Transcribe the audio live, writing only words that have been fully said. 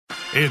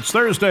It's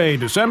Thursday,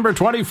 December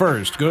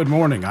 21st. Good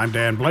morning. I'm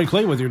Dan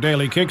Blakely with your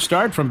daily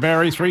kickstart from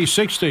Barrie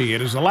 360.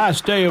 It is the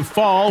last day of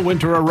fall,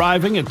 winter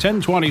arriving at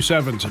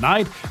 10:27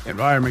 tonight.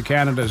 Environment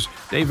Canada's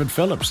David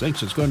Phillips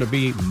thinks it's going to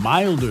be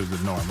milder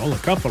than normal. A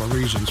couple of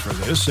reasons for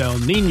this. El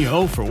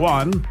Nino, for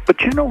one. But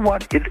you know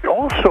what? It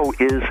also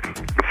is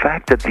the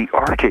fact that the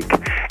Arctic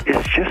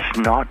is just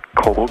not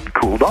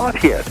cooled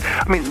off yet.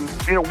 I mean,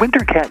 winter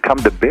can't come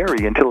to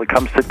Barrie until it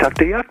comes to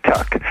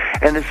Tuktoyaktuk,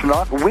 and it's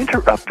not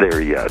winter up there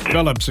yet.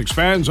 Phillips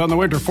expands on the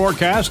winter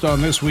forecast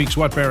on this week's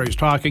What Barrie's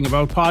Talking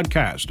About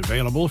podcast,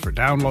 available for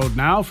download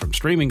now from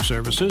streaming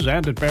services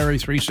and at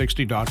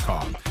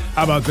barrie360.com.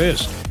 How about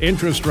this?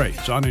 Interest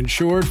rates on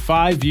insured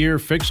 5-year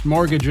fixed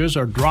mortgages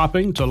are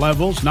dropping to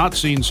levels not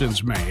seen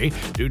since May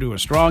due to a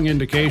strong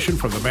indication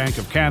from the Bank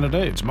of Canada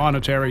its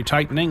monetary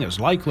tightening is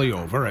likely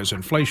over as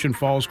inflation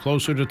falls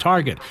closer to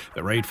target.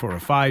 The rate for a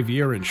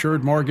 5-year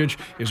insured mortgage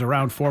is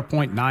around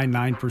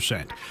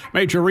 4.99%.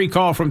 Major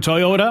recall from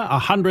Toyota,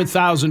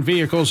 100,000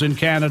 vehicles in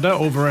Canada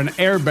over an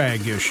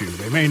airbag issue.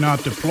 They may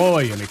not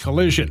deploy in a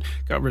collision.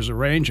 Covers a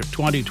range of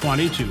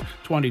 2020 to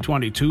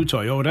 2022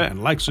 Toyota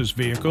and Lexus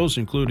vehicles,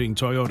 including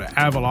Toyota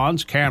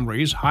Avalons,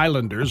 Camrys,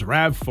 Highlanders,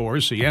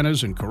 RAV4s,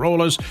 Siennas, and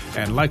Corollas,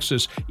 and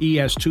Lexus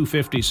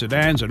ES250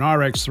 sedans and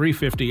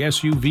RX350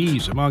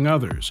 SUVs, among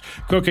others.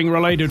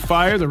 Cooking-related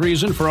fire, the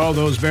reason for all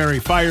those Barrie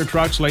fire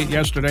trucks late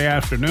yesterday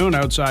afternoon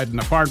outside an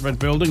apartment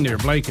building near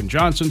Blake and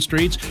Johnson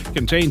Streets,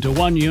 contained to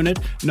one unit.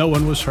 No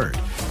one was hurt.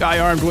 Guy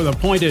armed with a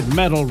pointed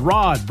metal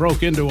rod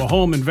broke into a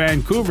home in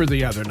Vancouver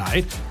the other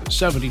night. The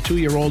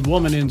 72-year-old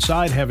woman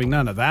inside, having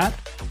none of that,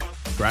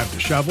 grabbed a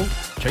shovel,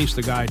 chased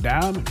the guy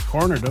down, and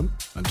cornered him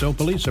until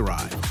police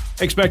arrived.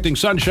 Expecting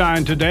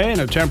sunshine today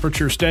and a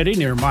temperature steady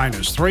near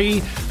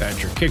 -3.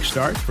 That's your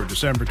kickstart for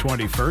December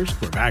 21st.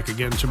 We're back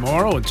again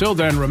tomorrow. Until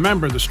then,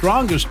 remember, the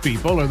strongest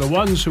people are the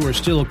ones who are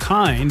still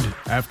kind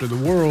after the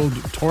world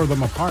tore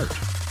them apart.